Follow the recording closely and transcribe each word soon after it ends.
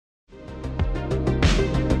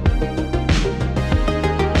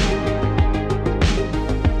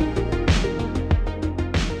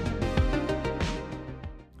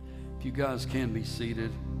guys can be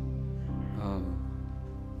seated.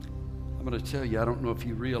 I'm going to tell you, I don't know if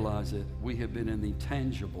you realize it, we have been in the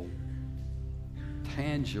tangible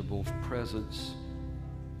presence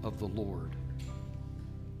of the Lord.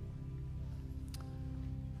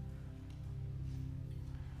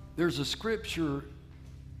 There's a scripture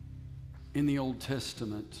in the Old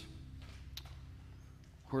Testament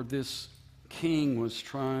where this king was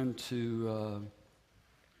trying to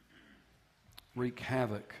wreak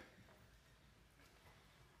havoc.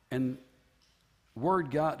 And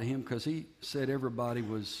word got to him because he said everybody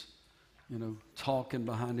was, talking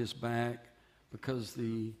behind his back because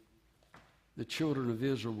the children of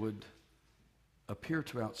Israel would appear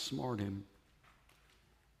to outsmart him.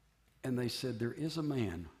 And they said, there is a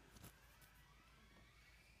man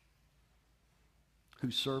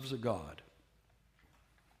who serves a God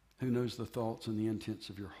who knows the thoughts and the intents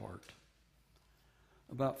of your heart.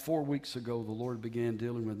 About 4 weeks ago, the Lord began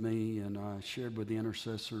dealing with me, and I shared with the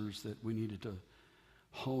intercessors that we needed to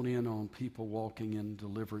hone in on people walking in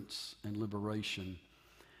deliverance and liberation,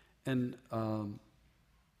 and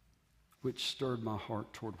which stirred my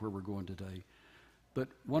heart toward where we're going today. But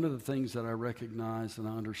one of the things that I recognize and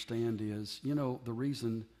I understand is, the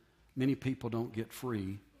reason many people don't get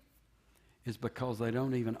free is because they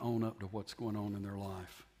don't even own up to what's going on in their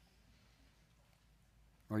life.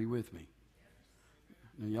 Are you with me?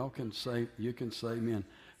 And you can say amen.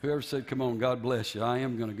 Whoever said, come on, God bless you, I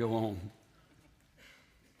am going to go on.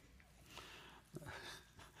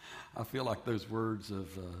 I feel like those words of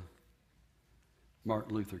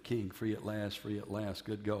Martin Luther King, free at last,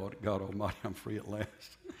 good God Almighty, I'm free at last.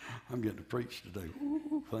 I'm getting to preach today.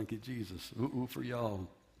 Ooh, thank you, Jesus. Ooh, for y'all.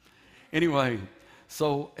 Anyway,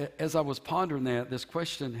 so as I was pondering that, this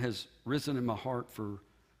question has risen in my heart for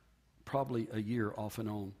probably a year off and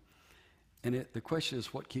on. And the question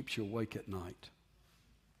is, what keeps you awake at night?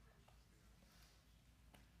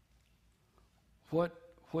 What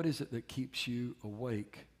is it that keeps you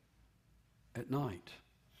awake at night?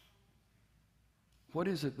 What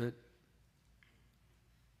is it that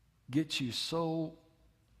gets you so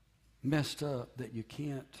messed up that you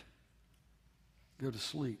can't go to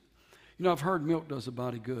sleep? I've heard milk does a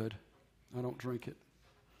body good. I don't drink it.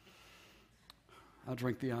 I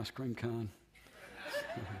drink the ice cream kind.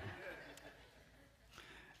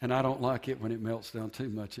 And I don't like it when it melts down too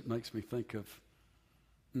much. It makes me think of,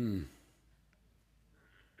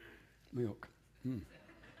 milk.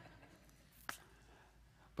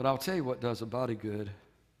 But I'll tell you what does a body good.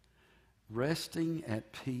 Resting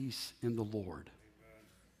at peace in the Lord.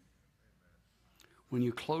 When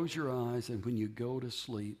you close your eyes and when you go to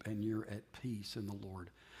sleep and you're at peace in the Lord.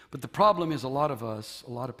 But the problem is a lot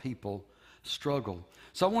of people struggle.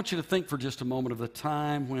 So I want you to think for just a moment of the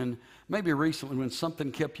time when, maybe recently, when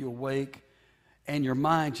something kept you awake and your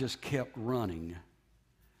mind just kept running.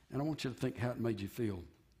 And I want you to think how it made you feel.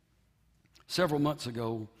 Several months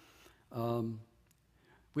ago,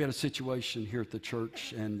 we had a situation here at the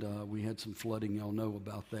church, and we had some flooding. Y'all know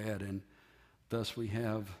about that. And thus we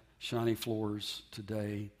have shiny floors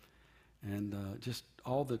today. And just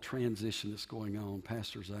all the transition that's going on.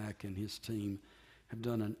 Pastor Zach and his team have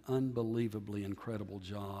done an unbelievably incredible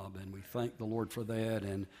job, and we thank the Lord for that,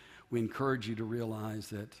 and we encourage you to realize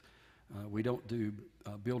that we don't do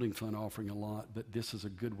building fund offering a lot, but this is a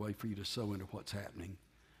good way for you to sow into what's happening.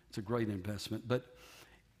 It's a great investment. But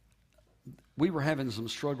we were having some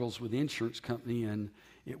struggles with the insurance company, and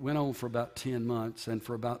it went on for about 10 months, and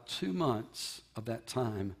for about 2 months of that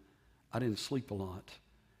time, I didn't sleep a lot,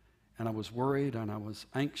 and I was worried, and I was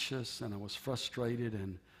anxious, and I was frustrated,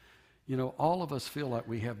 and all of us feel like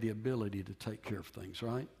we have the ability to take care of things,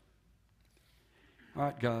 right? All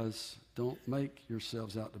right, guys, don't make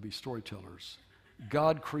yourselves out to be storytellers.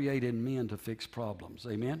 God created men to fix problems.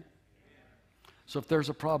 Amen? So if there's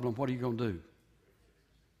a problem, what are you going to do?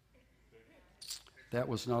 That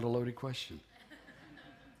was not a loaded question.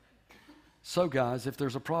 So, guys, if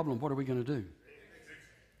there's a problem, what are we going to do?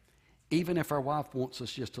 Even if our wife wants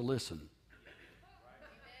us just to listen.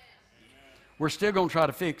 We're still going to try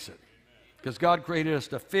to fix it. Because God created us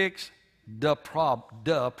to fix the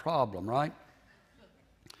problem, right?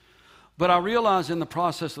 But I realized in the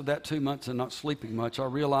process of that 2 months and not sleeping much, I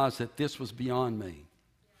realized that this was beyond me.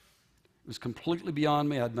 It was completely beyond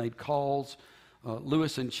me. I'd made calls.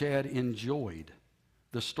 Lewis and Chad enjoyed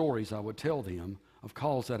the stories I would tell them of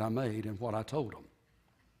calls that I made and what I told them.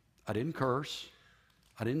 I didn't curse.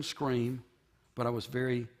 I didn't scream. But I was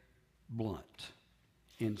very blunt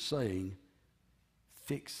in saying,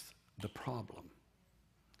 fix the problem.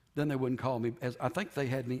 Then they wouldn't call me. I think they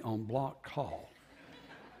had me on block call.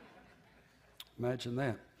 Imagine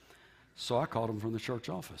that. So I called them from the church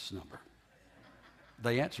office number.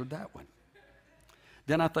 they answered that one.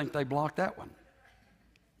 Then I think they blocked that one.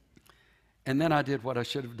 And then I did what I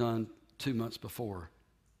should have done 2 months before.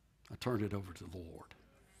 I turned it over to the Lord.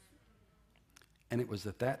 And it was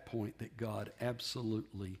at that point that God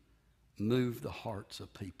absolutely moved the hearts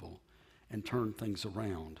of people and turned things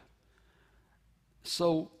around.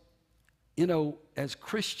 So, you know, as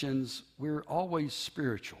Christians, we're always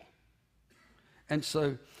spiritual. And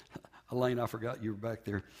so, Elaine, I forgot you were back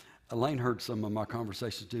there. Elaine heard some of my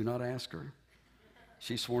conversations. Do not ask her.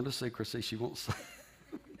 She's sworn to secrecy. She won't say.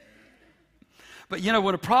 But, you know,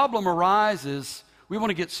 when a problem arises, we want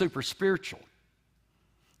to get super spiritual.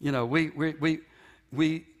 You know, we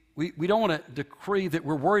don't want to decree that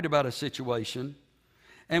we're worried about a situation,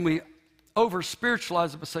 and we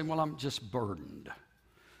over-spiritualize it by saying, well, I'm just burdened,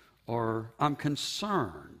 or I'm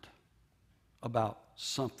concerned about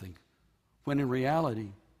something, when in reality,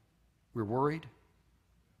 we're worried,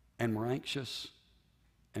 and we're anxious,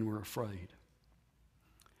 and we're afraid.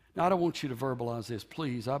 Now, I don't want you to verbalize this,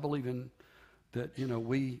 please. I believe in that, you know,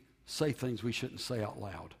 we say things we shouldn't say out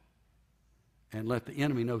loud and let the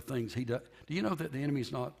enemy know things he does. Do you know that the enemy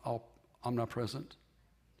is not omnipresent?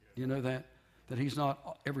 Do you know that? That he's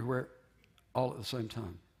not everywhere all at the same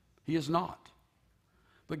time. He is not.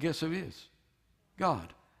 But guess who is?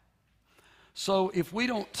 God. So if we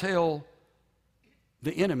don't tell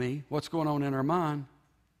the enemy what's going on in our mind,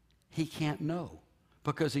 he can't know,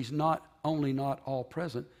 because he's not only not all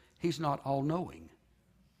present, he's not all knowing.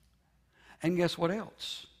 And guess what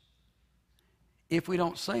else? If we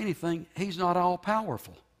don't say anything, he's not all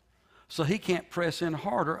powerful. So he can't press in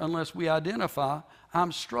harder unless we identify,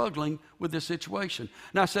 I'm struggling with this situation.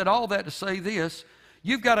 Now, I said all that to say this.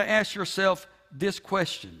 You've got to ask yourself this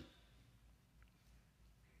question.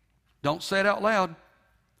 Don't say it out loud,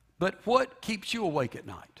 but what keeps you awake at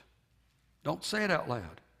night? Don't say it out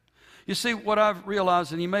loud. You see, what I've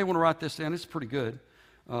realized, and you may want to write this down, it's pretty good.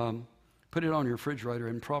 Put it on your refrigerator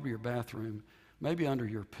and probably your bathroom, maybe under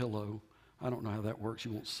your pillow. I don't know how that works.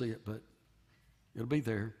 You won't see it, but it'll be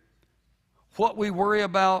there. What we worry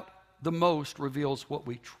about the most reveals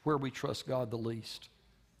where we trust God the least.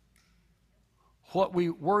 What we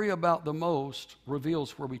worry about the most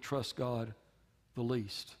reveals where we trust God the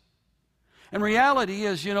least. And reality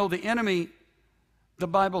is, you know, the enemy, the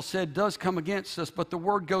Bible said, does come against us, but the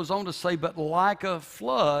word goes on to say, but like a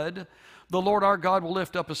flood, the Lord our God will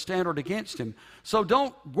lift up a standard against him. So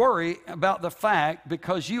don't worry about the fact,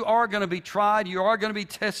 because you are going to be tried, you are going to be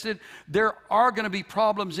tested, there are going to be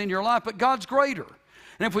problems in your life, but God's greater.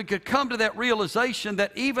 And if we could come to that realization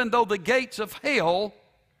that even though the gates of hell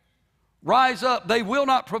rise up, they will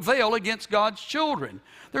not prevail against God's children.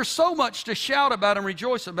 There's so much to shout about and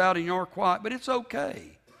rejoice about in your quiet, but it's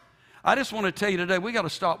okay. I just want to tell you today, we got to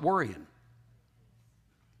stop worrying.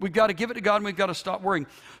 We've got to give it to God, and we've got to stop worrying.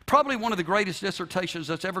 Probably one of the greatest dissertations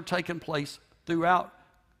that's ever taken place throughout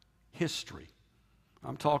history.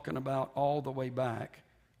 I'm talking about all the way back,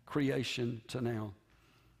 creation to now.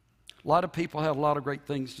 A lot of people have a lot of great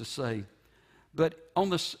things to say. But in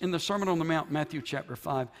the Sermon on the Mount, Matthew chapter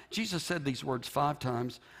 5, Jesus said these words 5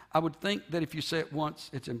 times. I would think that if you say it once,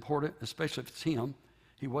 it's important, especially if it's him.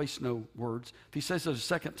 He wastes no words. If he says it a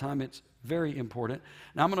second time, it's very important.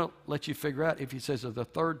 Now, I'm going to let you figure out if he says it the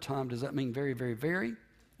third time, does that mean very, very, very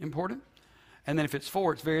important? And then if it's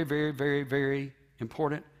 4, it's very, very, very, very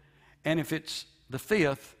important. And if it's the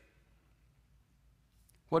 5th,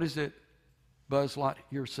 what is it Buzz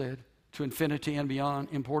Lightyear said? To infinity and beyond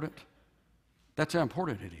important? That's how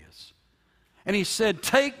important it is. And he said,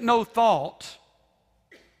 take no thought.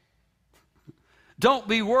 Don't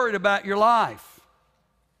be worried about your life.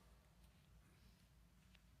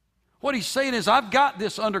 What he's saying is, I've got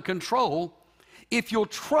this under control. If you'll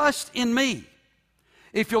trust in me,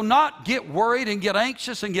 if you'll not get worried and get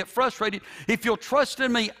anxious and get frustrated, if you'll trust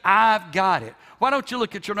in me, I've got it. Why don't you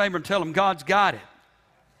look at your neighbor and tell him, God's got it.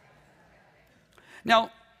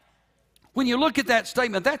 Now, when you look at that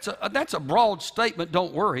statement, that's a broad statement,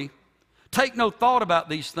 don't worry. Take no thought about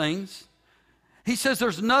these things. He says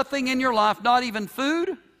there's nothing in your life, not even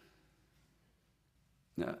food.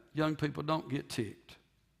 Now, young people, don't get ticked.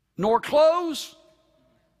 Nor clothes,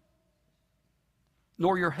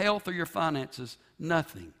 nor your health or your finances.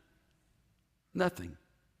 Nothing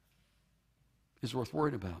is worth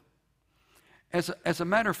worrying about. As a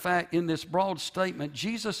matter of fact, in this broad statement,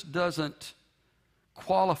 Jesus doesn't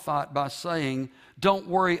qualify it by saying, don't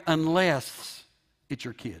worry unless it's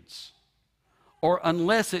your kids, or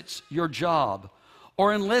unless it's your job,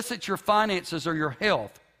 or unless it's your finances or your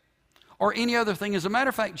health, or any other thing. As a matter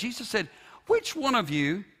of fact, Jesus said, which one of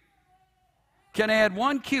you can add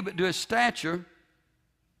 1 cubit to his stature?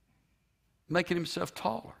 making himself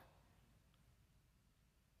taller.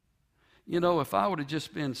 You know, if I would have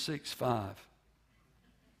just been 6'5",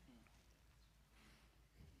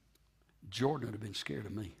 Jordan would have been scared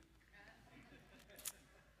of me.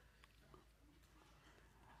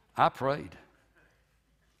 I prayed.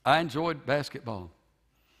 I enjoyed basketball.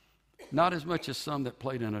 Not as much as some that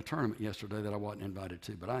played in a tournament yesterday that I wasn't invited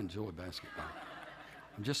to, but I enjoyed basketball.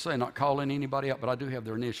 I'm just saying, not calling anybody out, but I do have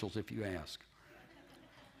their initials if you ask.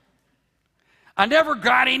 I never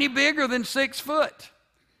got any bigger than 6 foot.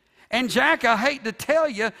 And Jack, I hate to tell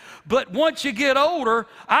you, but once you get older,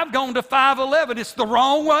 I've gone to 5'11". It's the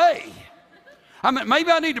wrong way. I mean,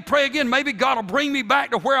 maybe I need to pray again. Maybe God will bring me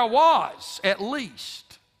back to where I was, at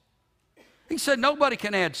least. He said, nobody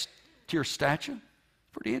can add to your stature.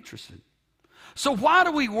 Pretty interesting. So why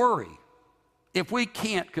do we worry if we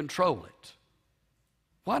can't control it?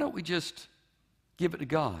 Why don't we just give it to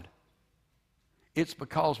God? It's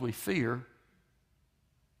because we fear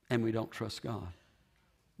and we don't trust God.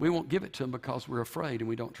 We won't give it to him because we're afraid and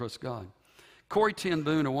we don't trust God. Corrie ten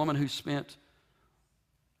Boom, a woman who spent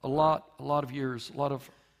a lot of years, a lot of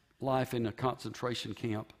life in a concentration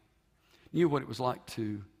camp, knew what it was like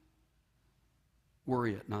to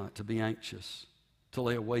worry at night, to be anxious, to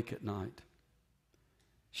lay awake at night.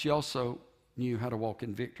 She also knew how to walk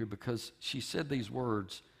in victory because she said these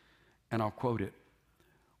words, and I'll quote it.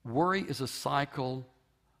 Worry is a cycle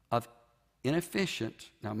of inefficient,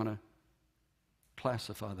 now I'm going to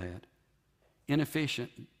classify that,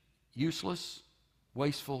 inefficient, useless,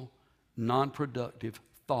 wasteful, non-productive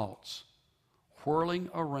thoughts whirling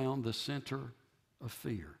around the center of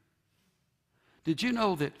fear. Did you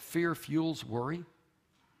know that fear fuels worry?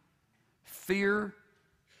 Fear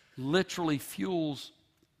literally fuels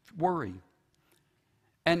worry.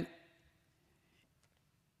 And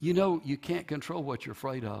you know you can't control what you're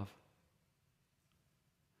afraid of.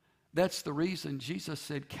 That's the reason Jesus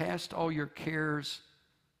said, cast all your cares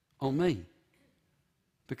on me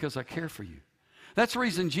because I care for you. That's the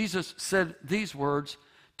reason Jesus said these words,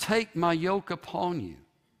 take my yoke upon you.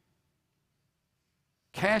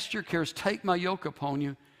 Cast your cares, take my yoke upon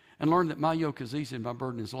you, and learn that my yoke is easy and my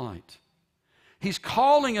burden is light. He's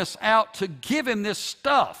calling us out to give him this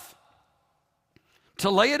stuff, to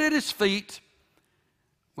lay it at his feet.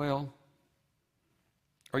 Well,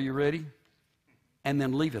 are you ready? And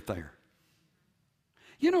then leave it there.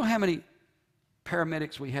 You know how many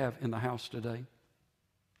paramedics we have in the house today?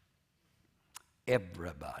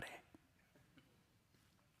 Everybody.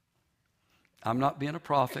 I'm not being a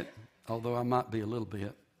prophet, although I might be a little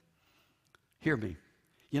bit. Hear me.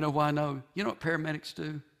 You know why I know? You know what paramedics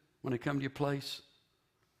do when they come to your place?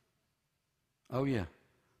 Oh, yeah.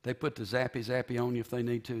 They put the zappy on you if they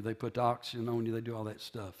need to. They put the oxygen on you. They do all that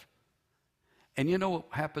stuff. And you know what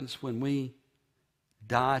happens when we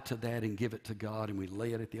die to that and give it to God and we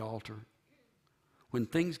lay it at the altar? When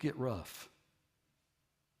things get rough,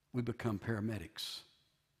 we become paramedics.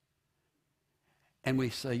 And we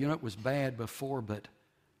say, you know, it was bad before, but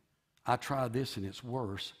I tried this and it's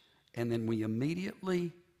worse. And then we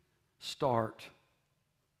immediately start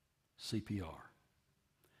CPR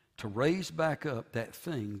to raise back up that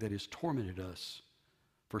thing that has tormented us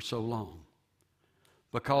for so long.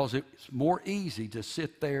 Because it's more easy to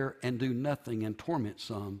sit there and do nothing and torment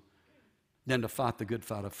some than to fight the good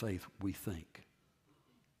fight of faith, we think.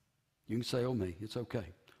 You can say, oh me, it's okay.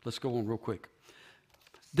 Let's go on real quick.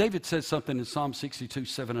 David said something in Psalm 62,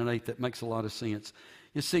 7 and 8 that makes a lot of sense.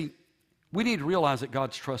 You see, we need to realize that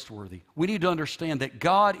God's trustworthy. We need to understand that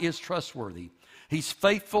God is trustworthy. He's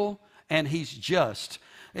faithful and he's just.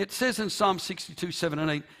 It says in Psalm 62, 7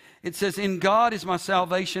 and 8, it says, in God is my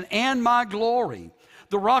salvation and my glory.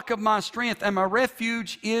 The rock of my strength and my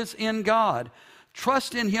refuge is in God.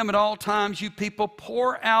 Trust in him at all times, you people.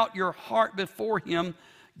 Pour out your heart before him.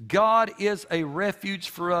 God is a refuge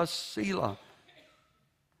for us, Selah.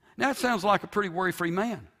 Now, that sounds like a pretty worry-free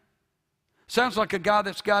man. Sounds like a guy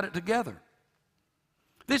that's got it together.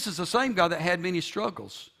 This is the same guy that had many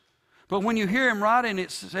struggles. But when you hear him writing,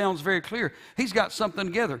 it sounds very clear. He's got something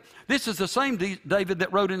together. This is the same David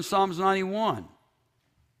that wrote in Psalms 91.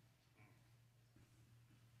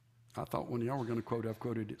 I thought when y'all were going to quote, I've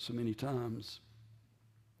quoted it so many times.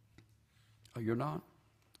 Oh, you're not?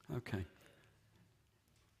 Okay.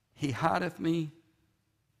 He hideth me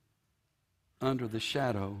under the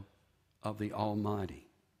shadow of the Almighty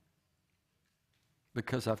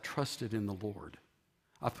because I've trusted in the Lord.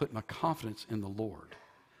 I've put my confidence in the Lord.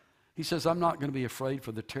 He says, I'm not going to be afraid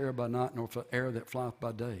for the terror by night, nor for the arrow that flieth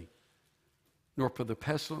by day, nor for the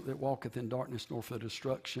pestilence that walketh in darkness, nor for the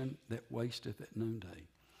destruction that wasteth at noonday.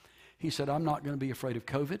 He said, I'm not going to be afraid of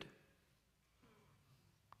COVID,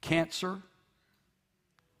 cancer,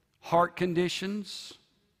 heart conditions,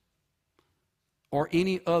 or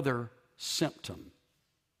any other symptom.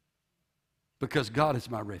 Because God is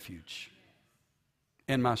my refuge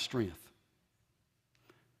and my strength.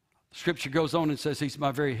 Scripture goes on and says He's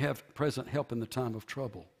my very present help in the time of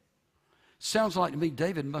trouble. Sounds like to me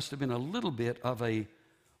David must have been a little bit of a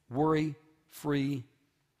worry-free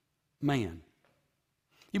man.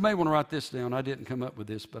 You may want to write this down. I didn't come up with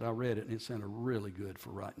this, but I read it and it sounded really good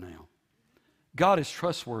for right now. God is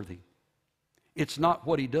trustworthy. It's not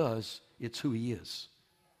what He does, it's who He is.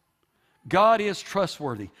 God is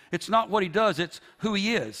trustworthy. It's not what He does, it's who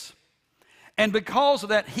He is. And because of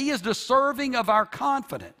that, He is deserving of our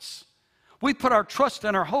confidence. We put our trust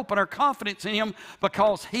and our hope and our confidence in Him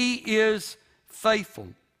because He is faithful.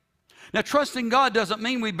 Now, trusting God doesn't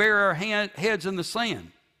mean we bury our heads in the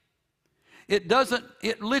sand.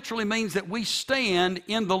 It literally means that we stand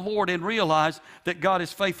in the Lord and realize that God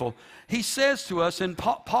is faithful. He says to us, and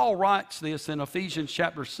Paul writes this in Ephesians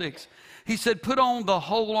chapter 6, he said, put on the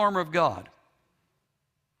whole armor of God.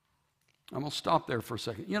 I'm going to stop there for a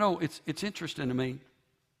second. You know, it's interesting to me.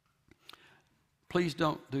 Please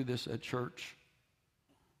don't do this at church.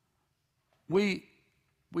 We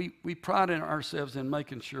pride ourselves in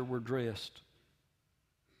making sure we're dressed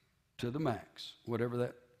to the max, whatever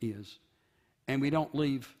that is. And we don't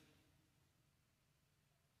leave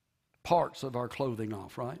parts of our clothing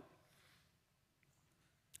off, right?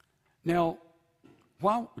 Now,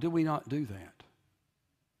 why do we not do that?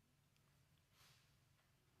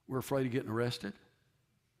 We're afraid of getting arrested.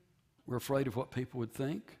 We're afraid of what people would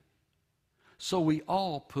think. So we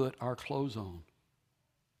all put our clothes on.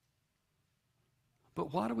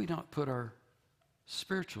 But why do we not put our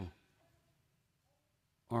spiritual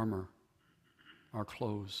armor, our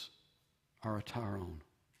clothes, our attire on?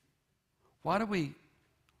 Why do we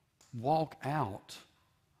walk out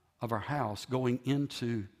of our house going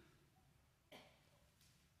into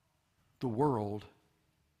the world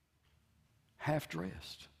half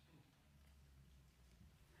dressed?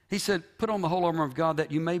 He said, put on the whole armor of God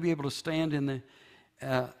that you may be able to stand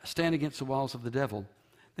against the walls of the devil.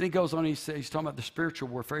 Then he goes on, he's talking about the spiritual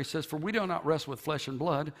warfare. He says, for we do not wrestle with flesh and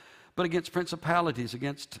blood, but against principalities,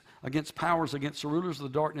 against powers, against the rulers of the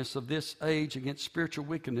darkness of this age, against spiritual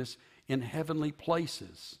wickedness in heavenly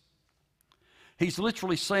places. He's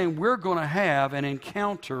literally saying we're going to have and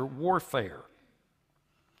encounter warfare.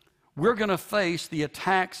 We're going to face the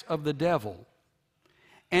attacks of the devil.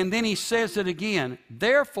 And then he says it again,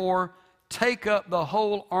 therefore take up the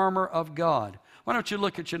whole armor of God. Why don't you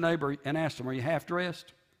look at your neighbor and ask them, are you half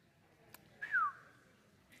dressed?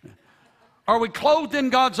 Are we clothed in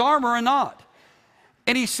God's armor or not?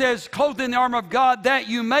 And he says, clothed in the armor of God, that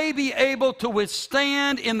you may be able to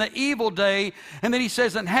withstand in the evil day. And then he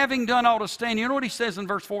says, and having done all to stand. You know what he says in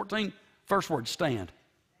verse 14? First word, stand.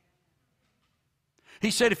 He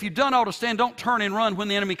said, if you've done all to stand, don't turn and run when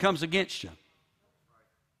the enemy comes against you.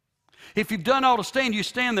 If you've done all to stand, you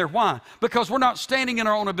stand there. Why? Because we're not standing in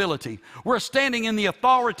our own ability. We're standing in the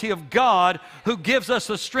authority of God who gives us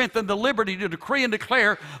the strength and the liberty to decree and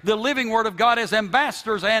declare the living word of God as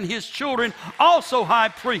ambassadors and His children, also high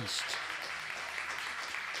priests.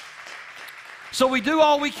 So we do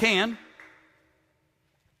all we can,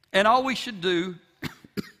 and all we should do,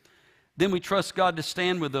 then we trust God to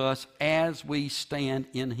stand with us as we stand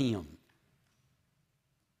in Him.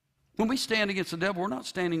 When we stand against the devil, we're not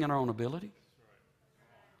standing in our own ability.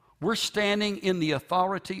 We're standing in the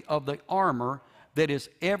authority of the armor that is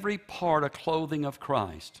every part of clothing of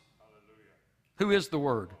Christ. Who is the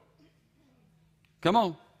Word? Come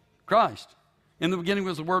on, Christ. In the beginning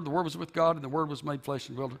was the Word was with God, and the Word was made flesh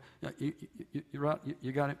and dwelt. You're right,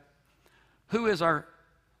 you got it. Who is our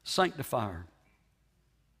sanctifier?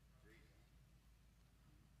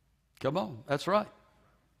 Come on, that's right.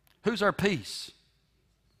 Who's our peace?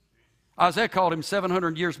 Isaiah called Him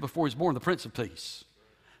 700 years before He was born, the Prince of Peace.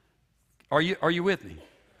 Are you with me?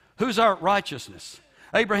 Who's our righteousness?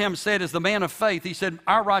 Abraham said, as the man of faith, he said,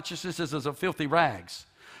 our righteousness is as a filthy rags.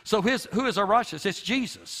 So who is our righteousness? It's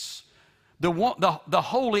Jesus, the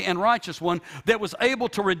holy and righteous one that was able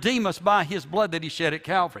to redeem us by His blood that He shed at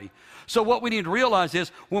Calvary. So what we need to realize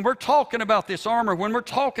is when we're talking about this armor, when we're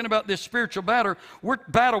talking about this spiritual battle,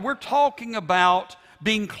 we're talking about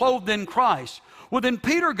being clothed in Christ. Well, then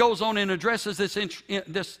Peter goes on and addresses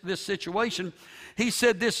this situation. He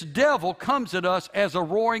said, this devil comes at us as a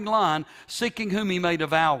roaring lion, seeking whom he may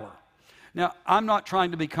devour. Now, I'm not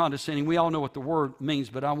trying to be condescending. We all know what the word means,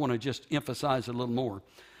 but I want to just emphasize it a little more.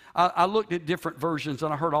 I looked at different versions,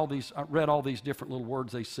 and I read all these different little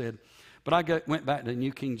words they said. But I went back to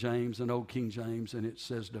New King James and Old King James, and it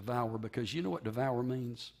says devour, because you know what devour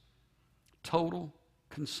means? Total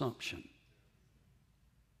consumption.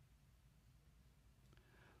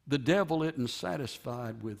 The devil isn't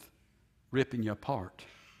satisfied with ripping you apart.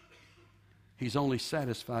 He's only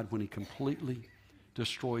satisfied when he completely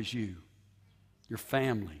destroys you, your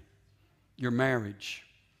family, your marriage,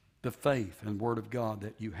 the faith and Word of God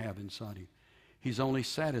that you have inside you. He's only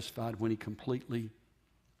satisfied when he completely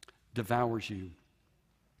devours you.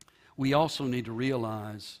 We also need to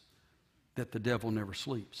realize that the devil never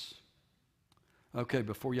sleeps. Okay,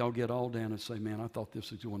 before y'all get all down and say, man, I thought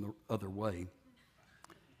this was going the other way.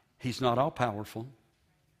 He's not all powerful.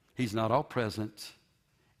 He's not all present.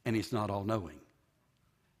 And he's not all knowing.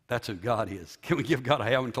 That's who God is. Can we give God a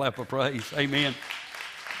hand and clap of praise? Amen.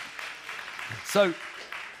 So,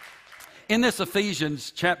 in this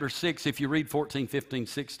Ephesians chapter 6, if you read 14, 15,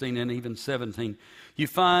 16, and even 17, you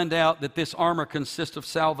find out that this armor consists of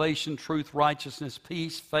salvation, truth, righteousness,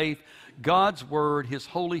 peace, faith, God's Word, His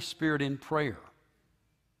Holy Spirit in prayer.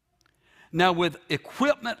 Now, with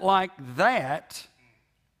equipment like that,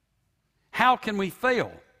 how can we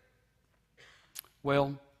fail?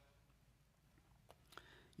 Well,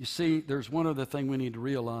 you see, there's one other thing we need to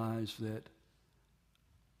realize, that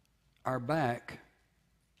our back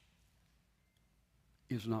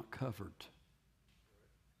is not covered.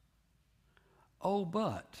 Oh,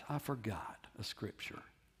 but I forgot a scripture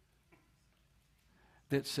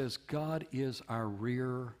that says God is our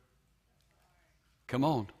rear. Come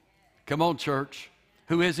on. Come on, church.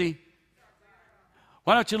 Who is He?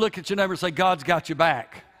 Why don't you look at your neighbor and say, God's got your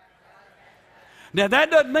back. Now, that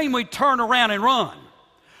doesn't mean we turn around and run.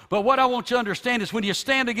 But what I want you to understand is when you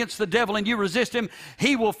stand against the devil and you resist him,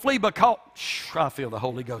 he will flee because, I feel the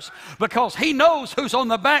Holy Ghost, because he knows who's on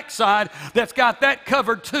the backside that's got that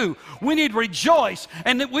covered too. We need to rejoice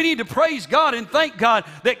and that we need to praise God and thank God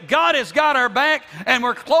that God has got our back and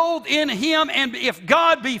we're clothed in Him. And if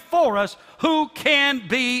God be for us, who can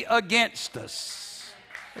be against us?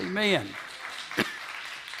 Amen.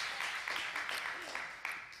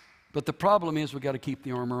 But the problem is we've got to keep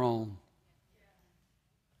the armor on.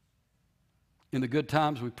 In the good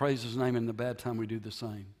times, we praise His name. In the bad time, we do the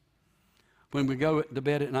same. When we go to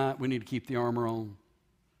bed at night, we need to keep the armor on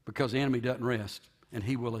because the enemy doesn't rest, and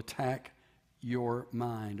he will attack your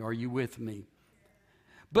mind. Are you with me?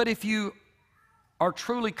 But if you are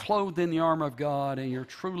truly clothed in the armor of God and you're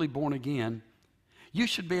truly born again, you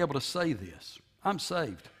should be able to say this: I'm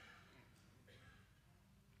saved.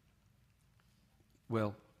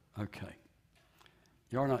 Well, okay.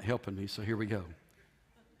 Y'all are not helping me, so here we go.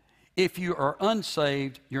 If you are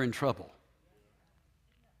unsaved, you're in trouble.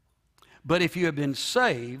 But if you have been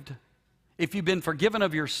saved, if you've been forgiven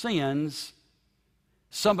of your sins,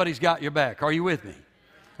 somebody's got your back. Are you with me?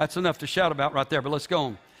 That's enough to shout about right there, but let's go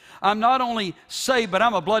on. I'm not only saved, but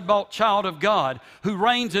I'm a blood-bought child of God who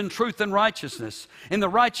reigns in truth and righteousness, in the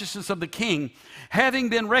righteousness of the King. Having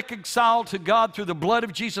been reconciled to God through the blood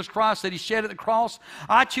of Jesus Christ that He shed at the cross,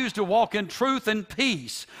 I choose to walk in truth and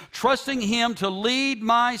peace, trusting Him to lead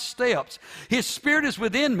my steps. His Spirit is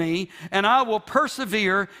within me, and I will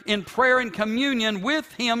persevere in prayer and communion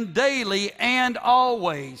with Him daily and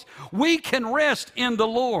always. We can rest in the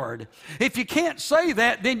Lord. If you can't say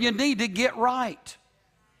that, then you need to get right.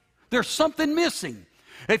 There's something missing.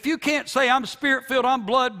 If you can't say, I'm Spirit-filled, I'm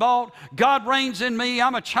blood-bought, God reigns in me,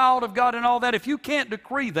 I'm a child of God and all that, if you can't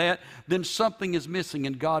decree that, then something is missing,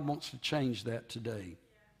 and God wants to change that today.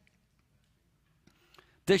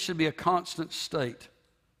 This should be a constant state,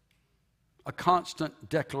 a constant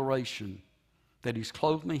declaration that He's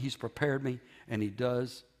clothed me, He's prepared me, and He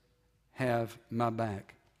does have my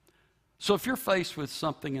back. So if you're faced with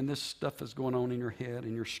something and this stuff is going on in your head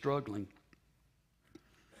and you're struggling,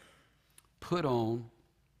 put on,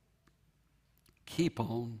 keep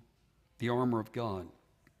on the armor of God.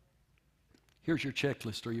 Here's your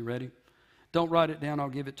checklist. Are you ready? Don't write it down. I'll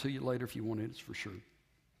give it to you later if you want it. It's for sure.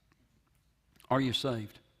 Are you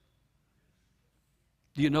saved?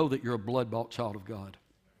 Do you know that you're a blood-bought child of God?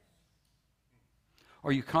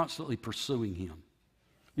 Are you constantly pursuing Him?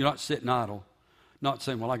 You're not sitting idle, not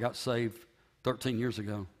saying, well, I got saved 13 years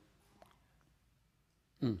ago.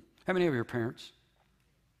 How many of you are parents?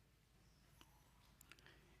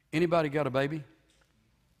 Anybody got a baby?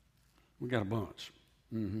 We got a bunch.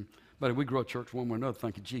 But if we grow a church one way or another,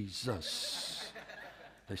 thank you, Jesus.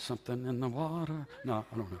 There's something in the water. No,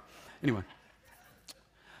 I don't know. Anyway.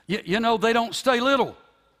 You know, they don't stay little.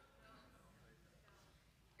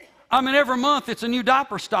 I mean, every month it's a new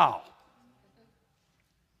diaper style.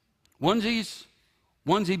 Onesies,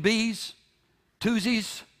 onesie B's,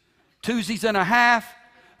 twosies, twosies and a half,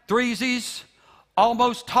 threesies,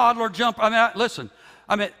 almost toddler jump. I mean, listen.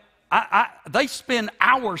 They spend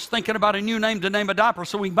hours thinking about a new name to name a diaper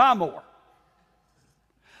so we can buy more.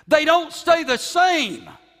 They don't stay the same.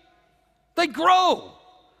 They grow.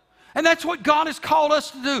 And that's what God has called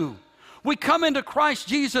us to do. We come into Christ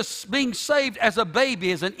Jesus being saved as a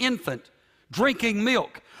baby, as an infant, drinking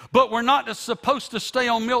milk. But we're not supposed to stay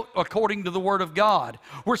on milk according to the Word of God.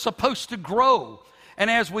 We're supposed to grow. And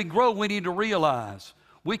as we grow, we need to realize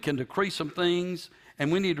we can decree some things,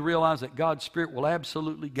 and we need to realize that God's Spirit will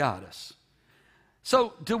absolutely guide us.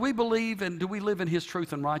 So, do we believe and do we live in His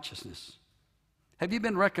truth and righteousness? Have you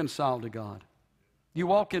been reconciled to God? You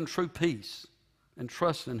walk in true peace and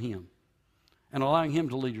trust in Him and allowing Him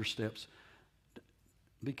to lead your steps.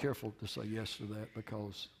 Be careful to say yes to that,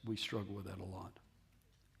 because we struggle with that a lot.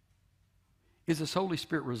 Is this Holy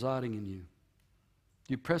Spirit residing in you? Do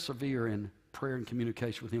you persevere in prayer and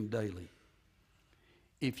communication with Him daily?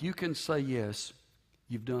 If you can say yes,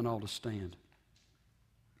 you've done all to stand.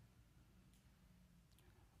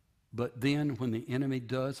 But then when the enemy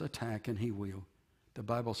does attack, and he will, the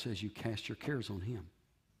Bible says you cast your cares on Him,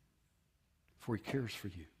 for He cares for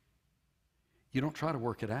you. You don't try to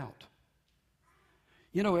work it out.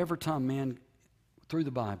 You know, every time men, through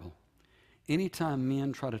the Bible, anytime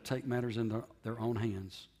men try to take matters in their own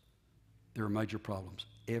hands, there are major problems.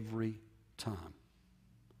 Every time.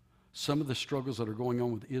 Some of the struggles that are going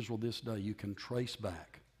on with Israel this day, you can trace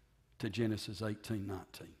back to Genesis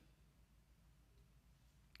 18:19.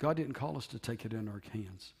 God didn't call us to take it in our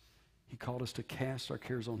hands. He called us to cast our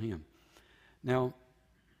cares on Him. Now,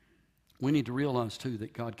 we need to realize, too,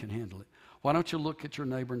 that God can handle it. Why don't you look at your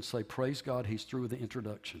neighbor and say, praise God, he's through with the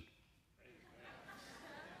introduction.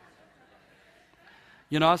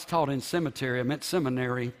 You know, I was taught in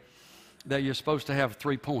seminary, that you're supposed to have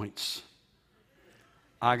 3 points.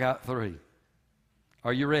 I got 3.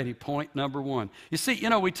 Are you ready? Point number 1. You see, you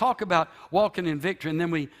know, we talk about walking in victory, and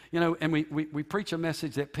then we preach a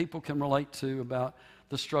message that people can relate to about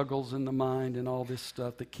the struggles in the mind and all this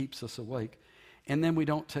stuff that keeps us awake. And then we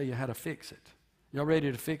don't tell you how to fix it. Y'all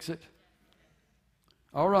ready to fix it?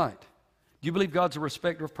 All right. Do you believe God's a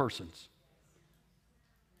respecter of persons?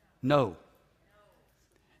 No.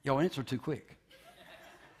 Y'all answered too quick.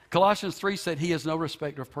 Colossians 3 said He is no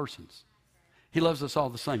respecter of persons. He loves us all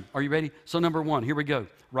the same. Are you ready? So number 1, here we go.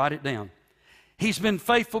 Write it down. He's been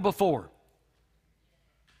faithful before.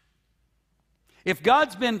 If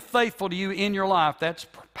God's been faithful to you in your life, that's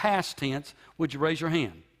past tense. Would you raise your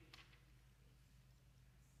hand?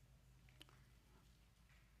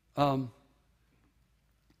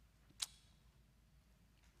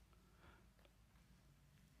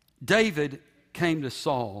 David came to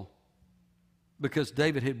Saul because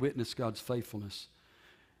David had witnessed God's faithfulness.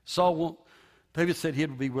 David said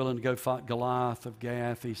he'd be willing to go fight Goliath of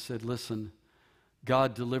Gath. He said, listen,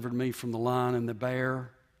 God delivered me from the lion and the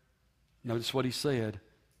bear. Notice what he said.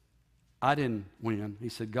 I didn't win. He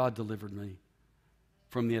said, God delivered me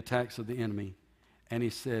from the attacks of the enemy. And he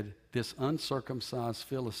said, this uncircumcised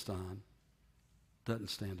Philistine doesn't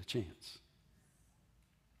stand a chance.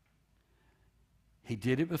 He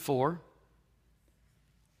did it before.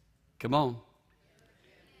 Come on.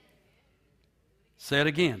 Say it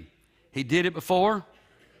again. He did it before.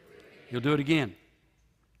 He'll do it again.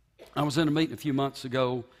 I was in a meeting a few months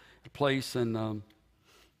ago at a place, and a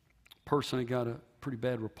person had got a pretty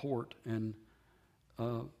bad report, and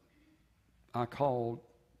I called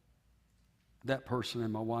that person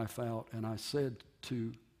and my wife out, and I said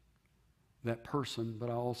to that person, but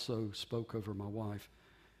I also spoke over my wife,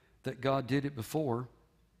 that God did it before,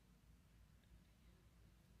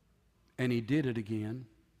 and He did it again.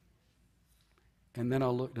 And then I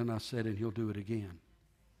looked and I said, and He'll do it again.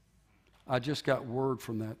 I just got word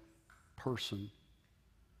from that person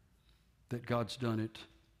that God's done it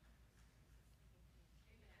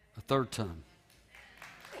a third time.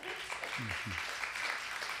 Mm-hmm.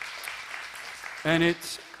 And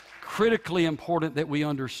it's critically important that we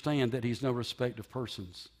understand that He's no respecter of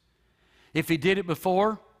persons. If He did it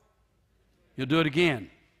before, He'll do it again.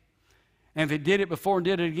 And if He did it before and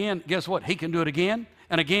did it again, guess what? He can do it again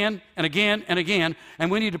and again and again and again.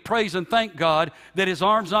 And we need to praise and thank God that His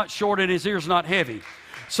arm's not short and His ear's not heavy.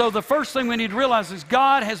 So the first thing we need to realize is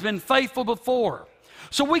God has been faithful before.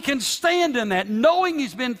 So we can stand in that knowing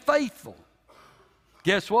He's been faithful.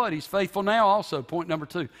 Guess what? He's faithful now also. Point number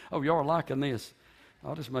 2. Oh, y'all are liking this.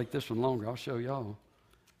 I'll just make this one longer. I'll show y'all.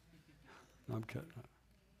 I'm cutting.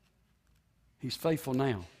 He's faithful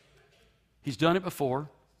now. He's done it before.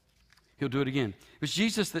 He'll do it again. It was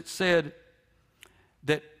Jesus that said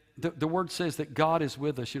that the word says that God is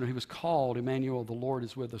with us. You know, He was called Emmanuel, the Lord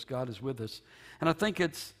is with us, God is with us. And I think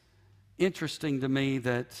it's interesting to me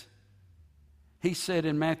that He said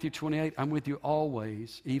in Matthew 28, I'm with you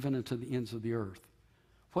always, even unto the ends of the earth.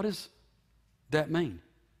 What does that mean?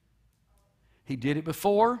 He did it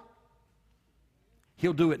before.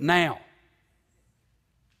 He'll do it now.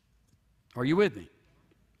 Are you with me?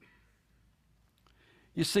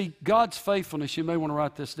 You see, God's faithfulness, you may want to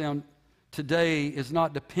write this down, today is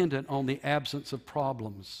not dependent on the absence of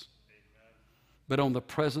problems, but on the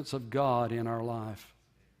presence of God in our life.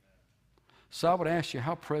 So I would ask you,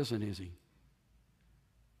 how present is He?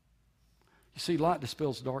 You see, light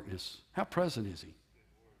dispels darkness. How present is He?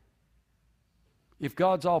 If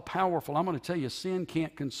God's all powerful, I'm going to tell you, sin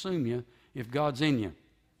can't consume you if God's in you.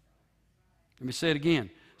 Let me say it again.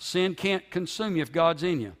 Sin can't consume you if God's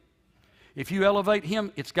in you. If you elevate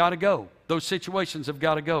Him, it's got to go. Those situations have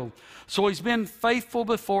got to go. So He's been faithful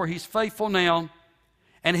before, He's faithful now,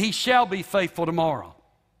 and He shall be faithful tomorrow.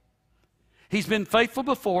 He's been faithful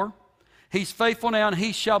before, He's faithful now, and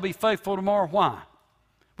He shall be faithful tomorrow. Why?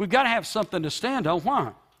 We've got to have something to stand on.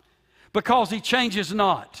 Why? Because He changes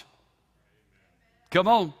not. Come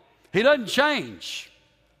on. He doesn't change.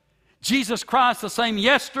 Jesus Christ the same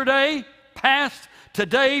yesterday, past,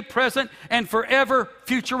 today, present, and forever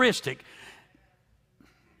futuristic.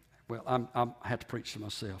 Well, I have to preach to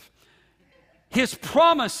myself. His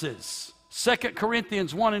promises, 2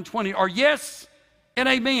 Corinthians 1 and 20, are yes and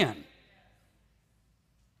amen.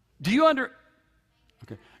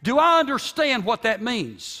 Do I understand what that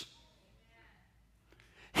means?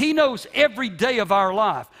 He knows every day of our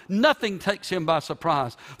life. Nothing takes Him by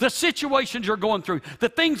surprise. The situations you're going through, the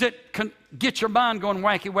things that can get your mind going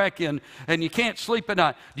wacky and you can't sleep at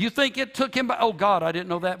night. Do you think it took Him by, oh God, I didn't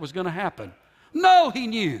know that was going to happen? No, He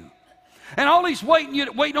knew. And all He's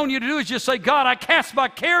waiting on you to do is just say, God, I cast my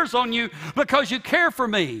cares on you because you care for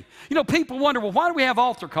me. You know, people wonder, well, why do we have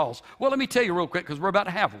altar calls? Well, let me tell you real quick, because we're about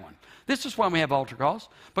to have one. This is why we have altar calls.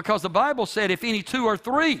 Because the Bible said, if any two or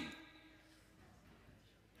three,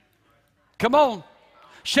 come on,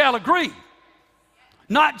 shall agree.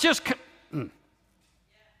 Not just,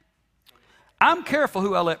 I'm careful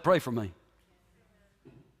who I let pray for me.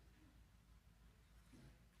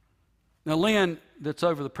 Now, Lynn, that's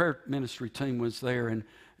over the prayer ministry team, was there, and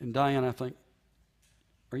Diane, I think,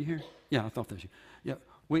 are you here? Yeah, I thought that was you. Yeah,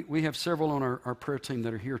 we have several on our prayer team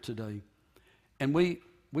that are here today, and we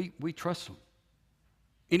trust them.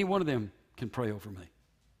 Any one of them can pray over me.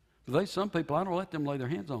 But some people, I don't let them lay their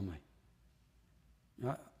hands on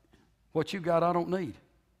me. What you got, I don't need.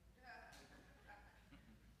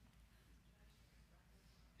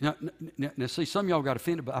 Now, see, some of y'all got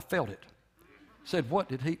offended, but I felt it. Said, what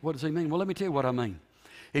does he mean? Well, let me tell you what I mean.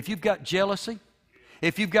 If you've got jealousy,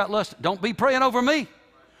 if you've got lust, don't be praying over me.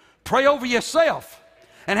 Pray over yourself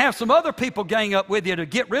and have some other people gang up with you to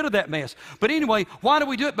get rid of that mess. But anyway, why do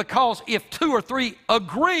we do it? Because if two or three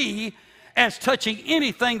agree as touching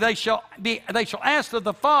anything, they shall ask of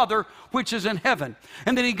the Father which is in heaven.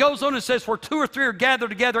 And then he goes on and says, where two or three are gathered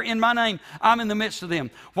together in my name, I'm in the midst of them.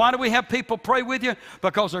 Why do we have people pray with you?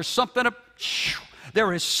 Because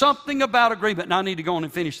there is something about agreement. And I need to go on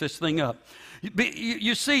and finish this thing up.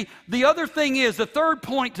 You see, the other thing is, the third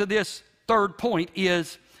point to this third point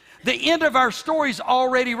is, the end of our story is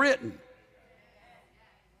already written.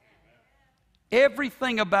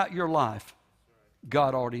 Everything about your life,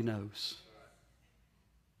 God already knows.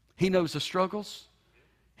 He knows the struggles.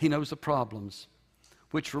 He knows the problems.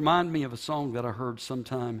 Which remind me of a song that I heard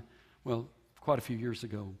sometime, well, quite a few years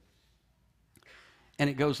ago.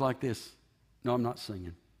 And it goes like this. No, I'm not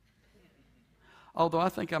singing. Although I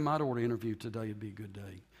think I might ought to interview today. It'd be a good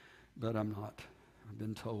day. But I'm not. I've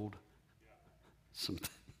been told something.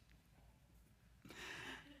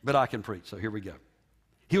 But I can preach, so here we go.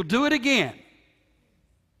 He'll do it again.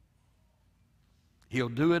 He'll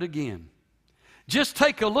do it again. Just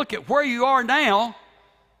take a look at where you are now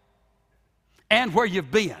and where you've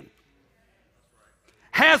been.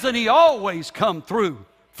 Hasn't He always come through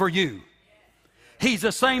for you? He's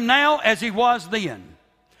the same now as He was then.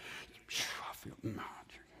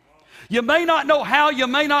 You may not know how, you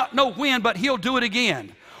may not know when, but He'll do it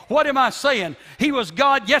again. What am I saying? He was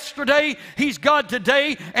God yesterday, He's God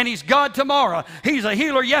today, and He's God tomorrow. He's a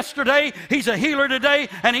healer yesterday, He's a healer today,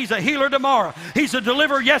 and He's a healer tomorrow. He's a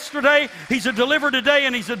deliverer yesterday, He's a deliverer today,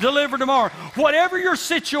 and He's a deliverer tomorrow. Whatever your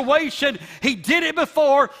situation, He did it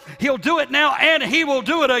before, He'll do it now, and He will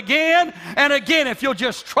do it again and again if you'll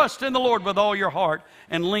just trust in the Lord with all your heart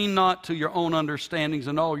and lean not to your own understandings.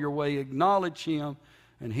 In all your way acknowledge Him,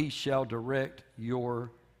 and He shall direct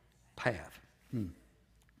your path.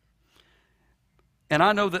 And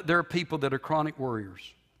I know that there are people that are chronic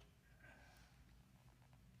worriers.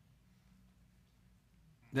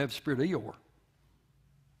 They have the spirit of Eeyore.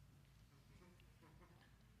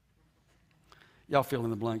 Y'all fill in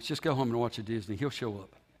the blanks. Just go home and watch a Disney. He'll show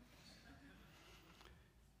up.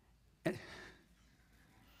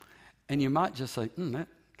 And you might just say, that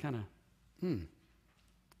kind of,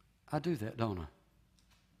 I do that, don't I?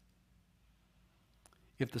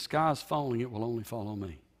 If the sky's falling, it will only fall on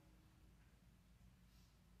me.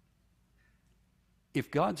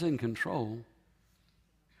 If God's in control,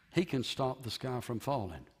 He can stop the sky from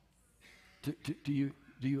falling. Do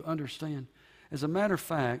you understand? As a matter of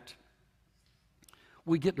fact,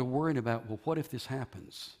 we get to worrying about, well, what if this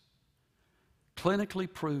happens?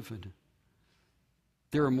 Clinically proven,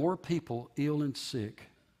 there are more people ill and sick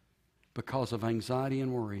because of anxiety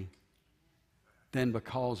and worry than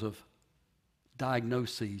because of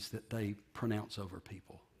diagnoses that they pronounce over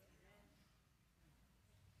people.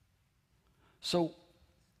 So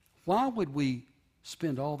why would we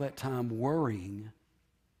spend all that time worrying,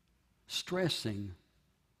 stressing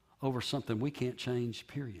over something we can't change,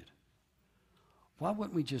 period? Why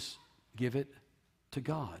wouldn't we just give it to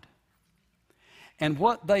God? And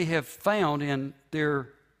what they have found in their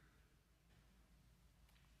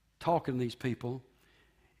talking to these people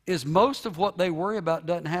is most of what they worry about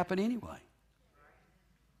doesn't happen anyway.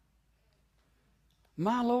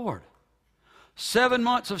 My Lord. 7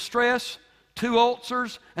 months of stress, 2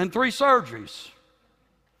 ulcers, and 3 surgeries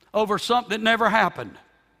over something that never happened.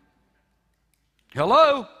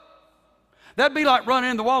 Hello? That'd be like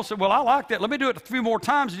running in the wall and saying, well, I like that. Let me do it a few more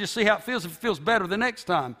times and just see how it feels, if it feels better the next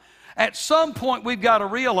time. At some point, we've got to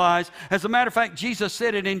realize, as a matter of fact, Jesus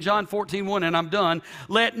said it in John 14:1, and I'm done.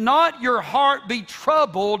 Let not your heart be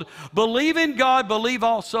troubled. Believe in God, believe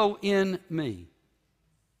also in me.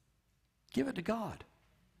 Give it to God.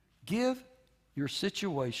 Give your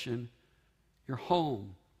situation, your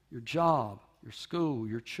home, your job, your school,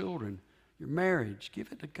 your children, your marriage,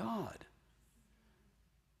 give it to God.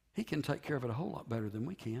 He can take care of it a whole lot better than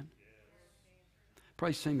we can.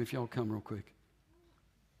 Praise Him if y'all come real quick.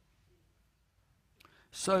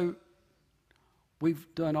 So, we've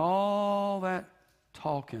done all that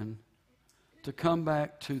talking to come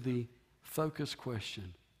back to the focus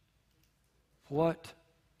question. What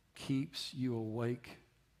keeps you awake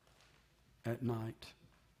at night?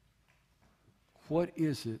 What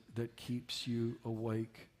is it that keeps you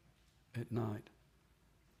awake at night?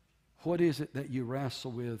 What is it that you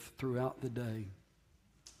wrestle with throughout the day?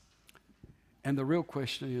 And the real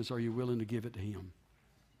question is, are you willing to give it to Him?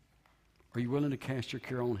 Are you willing to cast your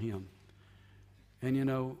care on Him? And you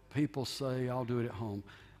know, people say, I'll do it at home.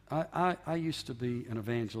 I used to be an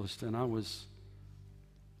evangelist, and I was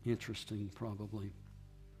interesting probably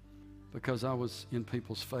because I was in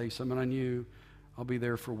people's face. I mean, I knew I'll be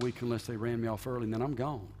there for a week unless they ran me off early, and then I'm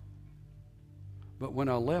gone. But when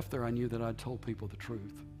I left there, I knew that I'd told people the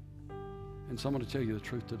truth. And so I'm going to tell you the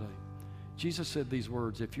truth today. Jesus said these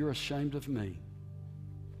words, if you're ashamed of me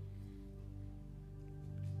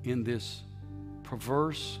in this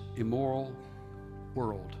perverse, immoral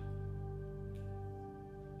world,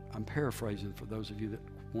 I'm paraphrasing for those of you that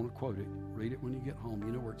want to quote it. Read it when you get home.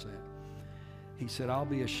 You know where it's at. He said, I'll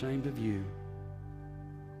be ashamed of you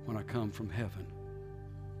when I come from heaven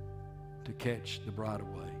to catch the bride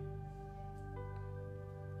away.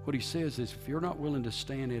 What he says is, if you're not willing to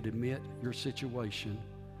stand and admit your situation,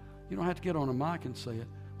 you don't have to get on a mic and say it,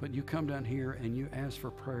 but you come down here and you ask for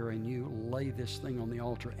prayer and you lay this thing on the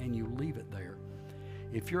altar and you leave it there.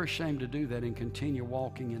 If you're ashamed to do that and continue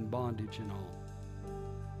walking in bondage and all,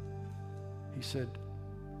 he said,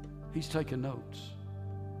 he's taking notes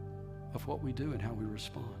of what we do and how we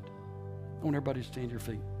respond. I want everybody to stand to your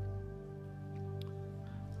feet.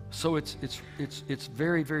 So it's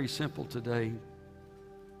very, very simple today.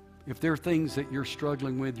 If there are things that you're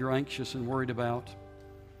struggling with, you're anxious and worried about,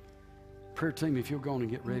 prayer team, if you'll go on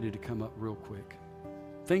and get ready to come up real quick.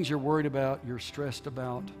 Things you're worried about, you're stressed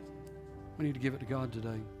about, we need to give it to God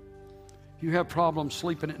today. If you have problems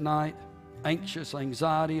sleeping at night, anxious,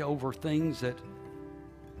 anxiety over things that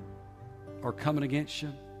are coming against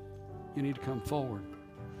you, you need to come forward.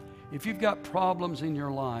 If you've got problems in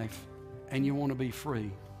your life and you want to be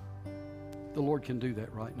free, the Lord can do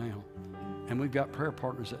that right now. And we've got prayer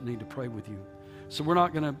partners that need to pray with you. So we're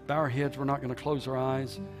not going to bow our heads. We're not going to close our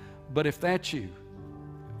eyes. But if that's you,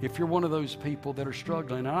 if you're one of those people that are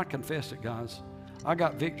struggling, and I confess it, guys, I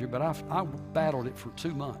got victory, but I battled it for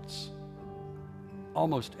 2 months,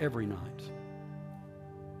 almost every night.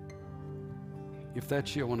 If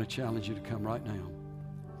that's you, I want to challenge you to come right now.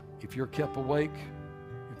 If you're kept awake,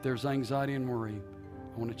 if there's anxiety and worry,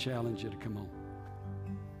 I want to challenge you to come on.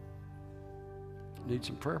 Need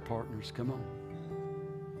some prayer partners, come on.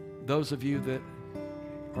 Those of you that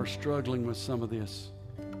are struggling with some of this,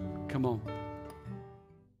 come on.